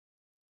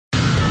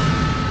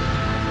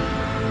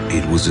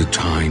It was a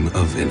time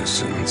of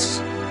innocence.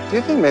 Do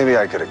you think maybe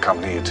I could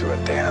accompany you to a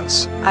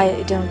dance?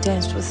 I don't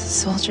dance with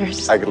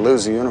soldiers. I could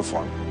lose the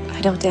uniform. I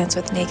don't dance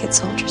with naked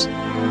soldiers. A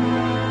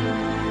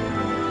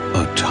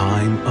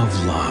time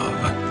of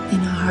love. In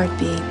a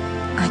heartbeat,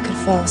 I could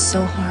fall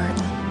so hard.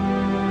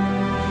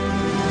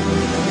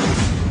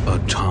 A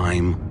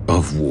time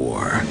of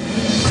war.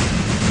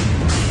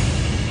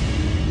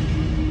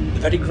 The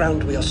very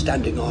ground we are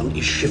standing on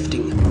is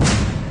shifting.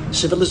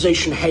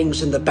 Civilization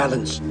hangs in the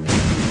balance.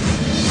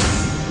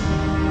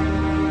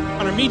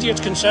 Our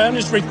immediate concern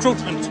is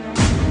recruitment.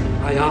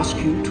 I ask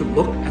you to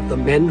look at the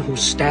men who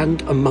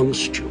stand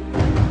amongst you.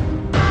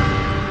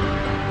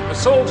 A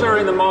soldier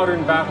in the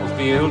modern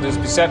battlefield is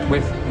beset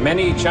with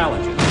many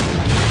challenges.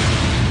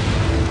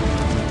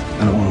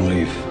 I don't want to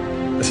leave.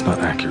 It's not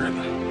accurate.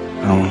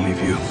 I don't want to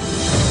leave you.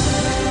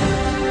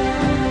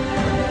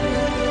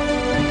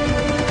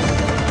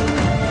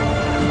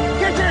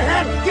 Get your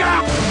head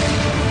down!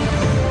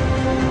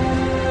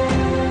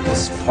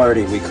 This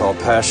party we call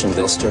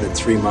Passchendaele started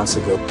 3 months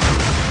ago.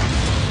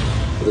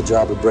 The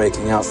job of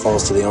breaking out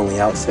falls to the only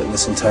outfit in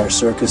this entire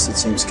circus that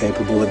seems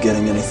capable of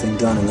getting anything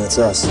done, and that's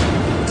us,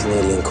 the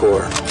Canadian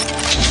Corps.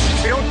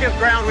 We don't give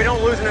ground, we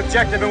don't lose an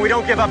objective, and we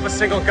don't give up a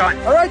single gun.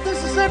 All right,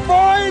 this is it,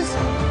 boys!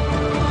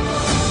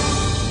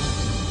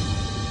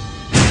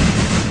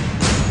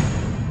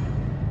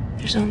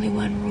 There's only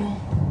one rule.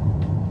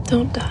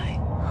 Don't die.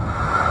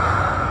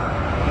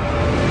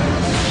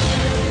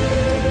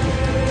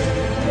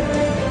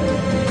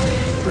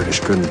 The British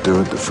couldn't do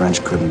it, the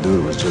French couldn't do it.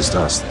 It was just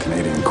us, the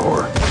Canadian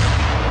Corps.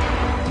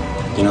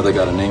 You know they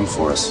got a name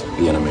for us,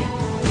 the enemy.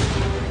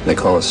 They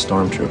call us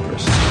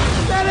stormtroopers.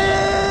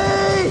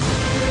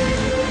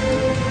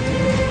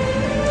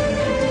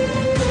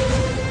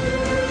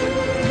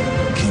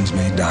 Kings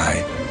may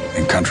die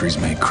and countries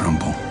may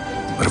crumble,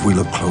 but if we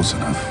look close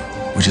enough,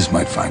 we just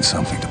might find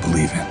something to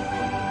believe in.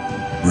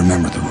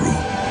 Remember the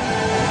rule.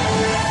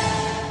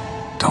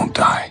 Don't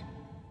die.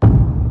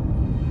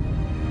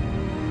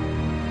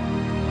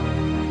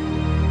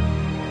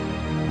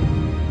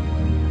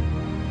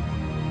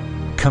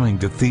 Coming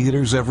to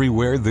theaters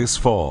everywhere this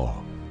fall.